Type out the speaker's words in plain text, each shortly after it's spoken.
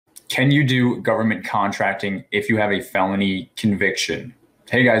Can you do government contracting if you have a felony conviction?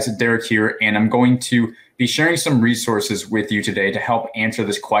 Hey guys, Derek here, and I'm going to be sharing some resources with you today to help answer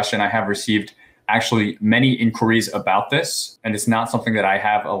this question. I have received actually many inquiries about this, and it's not something that I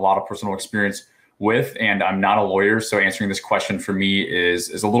have a lot of personal experience with, and I'm not a lawyer, so answering this question for me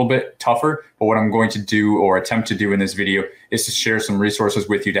is a little bit tougher. But what I'm going to do or attempt to do in this video is to share some resources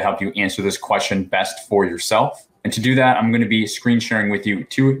with you to help you answer this question best for yourself. And to do that, I'm going to be screen sharing with you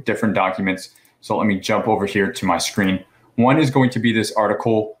two different documents. So let me jump over here to my screen. One is going to be this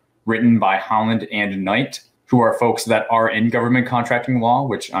article written by Holland and Knight, who are folks that are in government contracting law,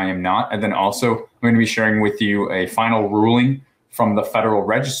 which I am not. And then also I'm going to be sharing with you a final ruling from the Federal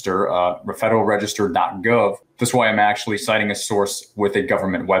Register, federalregister.gov. That's why I'm actually citing a source with a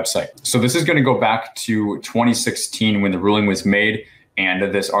government website. So this is going to go back to 2016 when the ruling was made.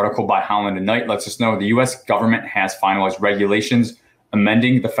 And this article by Holland and Knight lets us know the U.S. government has finalized regulations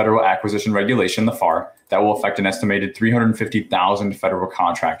amending the Federal Acquisition Regulation, the FAR, that will affect an estimated 350,000 federal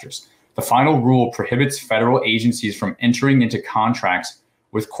contractors. The final rule prohibits federal agencies from entering into contracts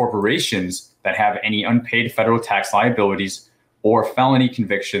with corporations that have any unpaid federal tax liabilities or felony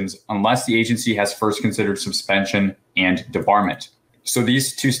convictions unless the agency has first considered suspension and debarment. So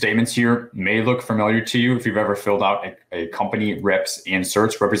these two statements here may look familiar to you if you've ever filled out a company reps and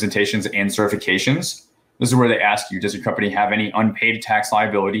certs, representations and certifications. This is where they ask you, does your company have any unpaid tax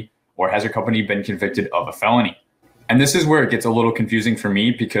liability or has your company been convicted of a felony? And this is where it gets a little confusing for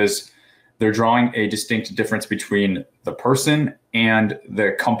me because they're drawing a distinct difference between the person and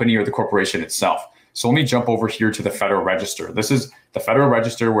the company or the corporation itself. So let me jump over here to the Federal Register. This is the Federal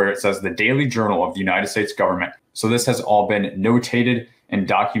Register where it says the Daily Journal of the United States Government. So this has all been notated and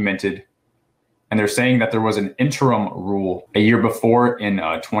documented. And they're saying that there was an interim rule a year before in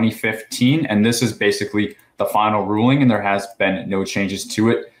 2015. And this is basically the final ruling, and there has been no changes to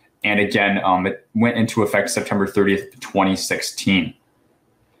it. And again, it went into effect September 30th, 2016.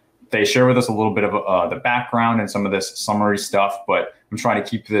 They share with us a little bit of the background and some of this summary stuff, but I'm trying to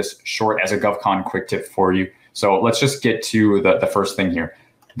keep this short as a GovCon quick tip for you. So let's just get to the first thing here.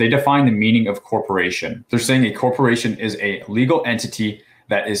 They define the meaning of corporation. They're saying a corporation is a legal entity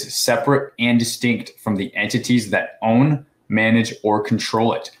that is separate and distinct from the entities that own, manage, or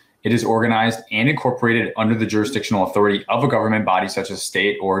control it. It is organized and incorporated under the jurisdictional authority of a government body such as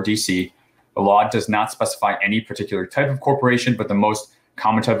state or DC. The law does not specify any particular type of corporation, but the most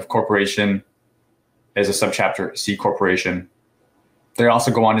common type of corporation is a subchapter C corporation. They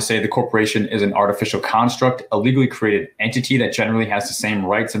also go on to say the corporation is an artificial construct, a legally created entity that generally has the same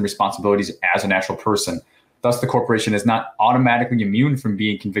rights and responsibilities as a natural person. Thus, the corporation is not automatically immune from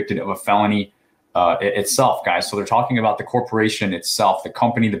being convicted of a felony itself, guys. So they're talking about the corporation itself, the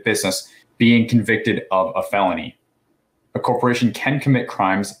company, the business, being convicted of a felony. A corporation can commit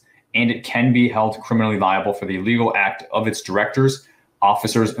crimes, and it can be held criminally liable for the illegal act of its directors,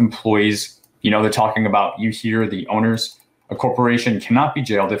 officers, employees. You know, they're talking about you here, the owners. A corporation cannot be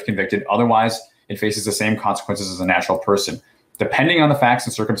jailed if convicted. Otherwise, it faces the same consequences as a natural person. Depending on the facts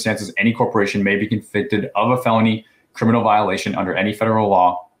and circumstances, any corporation may be convicted of a felony criminal violation under any federal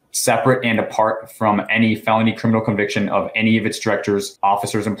law, separate and apart from any felony criminal conviction of any of its directors,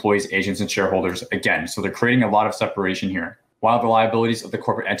 officers, employees, agents, and shareholders. Again, so they're creating a lot of separation here. While the liabilities of the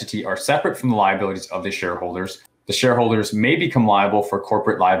corporate entity are separate from the liabilities of the shareholders may become liable for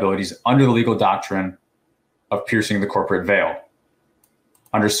corporate liabilities under the legal doctrine of piercing the corporate veil.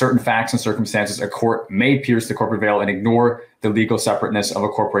 Under certain facts and circumstances, a court may pierce the corporate veil and ignore the legal separateness of a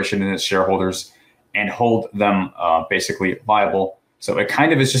corporation and its shareholders and hold them basically liable. So it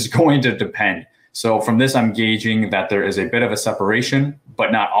kind of is just going to depend. So from this, I'm gauging that there is a bit of a separation,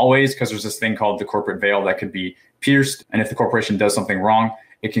 but not always, because there's this thing called the corporate veil that could be pierced. And if the corporation does something wrong,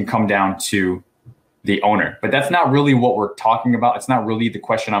 it can come down to the owner. But that's not really what we're talking about. It's not really the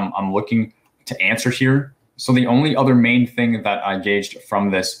question I'm looking to answer here. So the only other main thing that I gauged from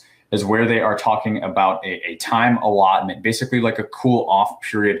this is where they are talking about a time allotment, basically like a cool off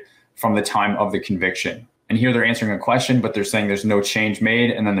period from the time of the conviction. And here they're answering a question, but they're saying there's no change made.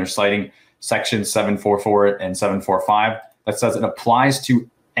 And then they're citing section 744 and 745 that says it applies to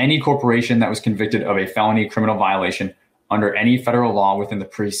any corporation that was convicted of a felony criminal violation under any federal law within the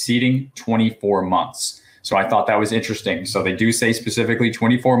preceding 24 months. So I thought that was interesting. So they do say specifically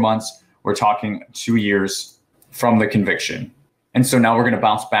 24 months. We're talking 2 years from the conviction. And so now we're going to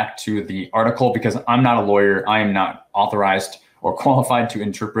bounce back to the article because I'm not a lawyer. I am not authorized or qualified to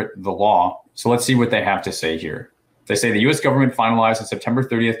interpret the law. So let's see what they have to say here. They say the U.S. government finalized on September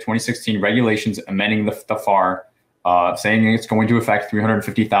 30th, 2016 regulations amending the FAR, saying it's going to affect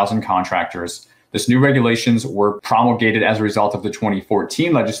 350,000 contractors. This new regulations were promulgated as a result of the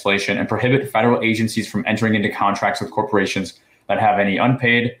 2014 legislation and prohibit federal agencies from entering into contracts with corporations that have any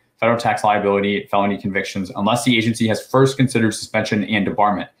unpaid federal tax liability, felony convictions, unless the agency has first considered suspension and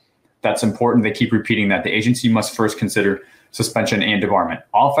debarment. That's important. They keep repeating that. The agency must first consider suspension and debarment.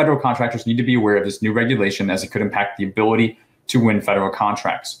 All federal contractors need to be aware of this new regulation as it could impact the ability to win federal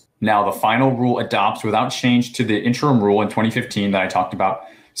contracts. Now, the final rule adopts without change to the interim rule in 2015 that I talked about.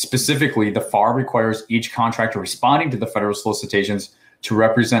 Specifically, the FAR requires each contractor responding to the federal solicitations to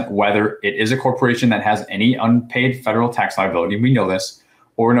represent whether it is a corporation that has any unpaid federal tax liability. We know this.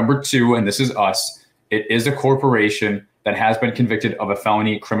 Or number two, and this is us, it is a corporation that has been convicted of a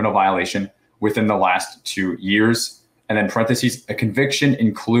felony criminal violation within the last 2 years. And then parentheses, a conviction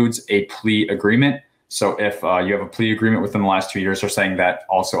includes a plea agreement. So if you have a plea agreement within the last 2 years, they're saying that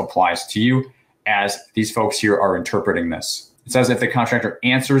also applies to you as these folks here are interpreting this. It says if the contractor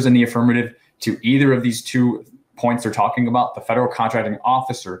answers in the affirmative to either of these 2 points they're talking about, the federal contracting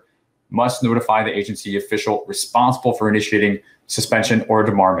officer must notify the agency official responsible for initiating suspension or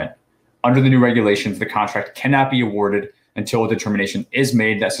debarment. Under the new regulations, the contract cannot be awarded until a determination is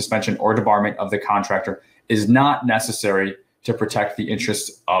made that suspension or debarment of the contractor is not necessary to protect the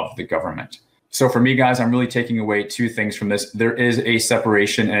interests of the government. So for me, guys, I'm really taking away 2 things from this. There is a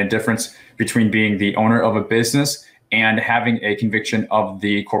separation and a difference between being the owner of a business and having a conviction of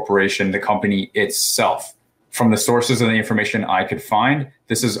the corporation, the company itself. From the sources and the information I could find,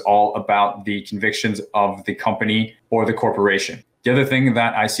 this is all about the convictions of the company or the corporation. The other thing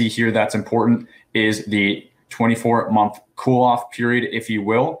that I see here that's important is the 24-month cool-off period, if you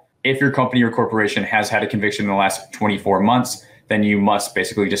will. If your company or corporation has had a conviction in the last 24 months, then you must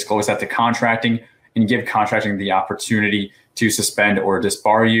basically disclose that to contracting and give contracting the opportunity to suspend or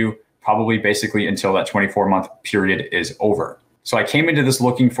disbar you, probably basically until that 24-month period is over. So I came into this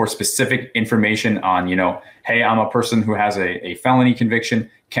looking for specific information on, hey, I'm a person who has a felony conviction.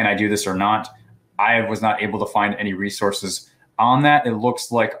 Can I do this or not? I was not able to find any resources on that. It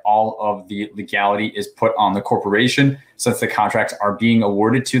looks like all of the legality is put on the corporation since the contracts are being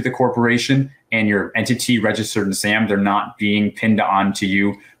awarded to the corporation and your entity registered in SAM, they're not being pinned on to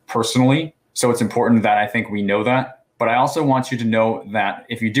you personally. So it's important that I think we know that. But I also want you to know that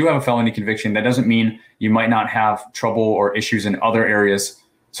if you do have a felony conviction, that doesn't mean you might not have trouble or issues in other areas,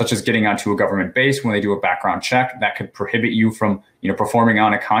 such as getting onto a government base when they do a background check that could prohibit you from, performing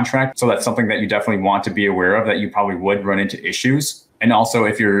on a contract. So that's something that you definitely want to be aware of, that you probably would run into issues. And also,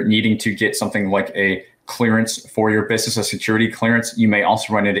 if you're needing to get something like a clearance for your business, a security clearance, you may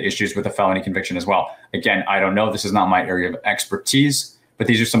also run into issues with a felony conviction as well. Again, I don't know. This is not my area of expertise, but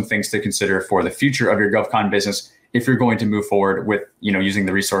these are some things to consider for the future of your GovCon business if you're going to move forward with, using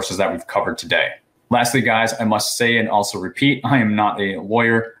the resources that we've covered today. Lastly, guys, I must say and also repeat, I am not a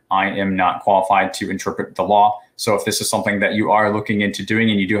lawyer. I am not qualified to interpret the law. So if this is something that you are looking into doing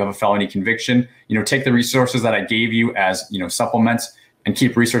and you do have a felony conviction, take the resources that I gave you as, supplements and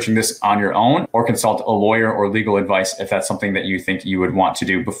keep researching this on your own, or consult a lawyer or legal advice if that's something that you think you would want to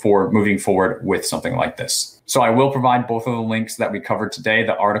do before moving forward with something like this. So I will provide both of the links that we covered today,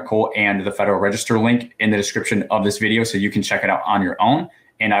 the article and the Federal Register link, in the description of this video so you can check it out on your own.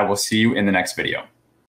 And I will see you in the next video.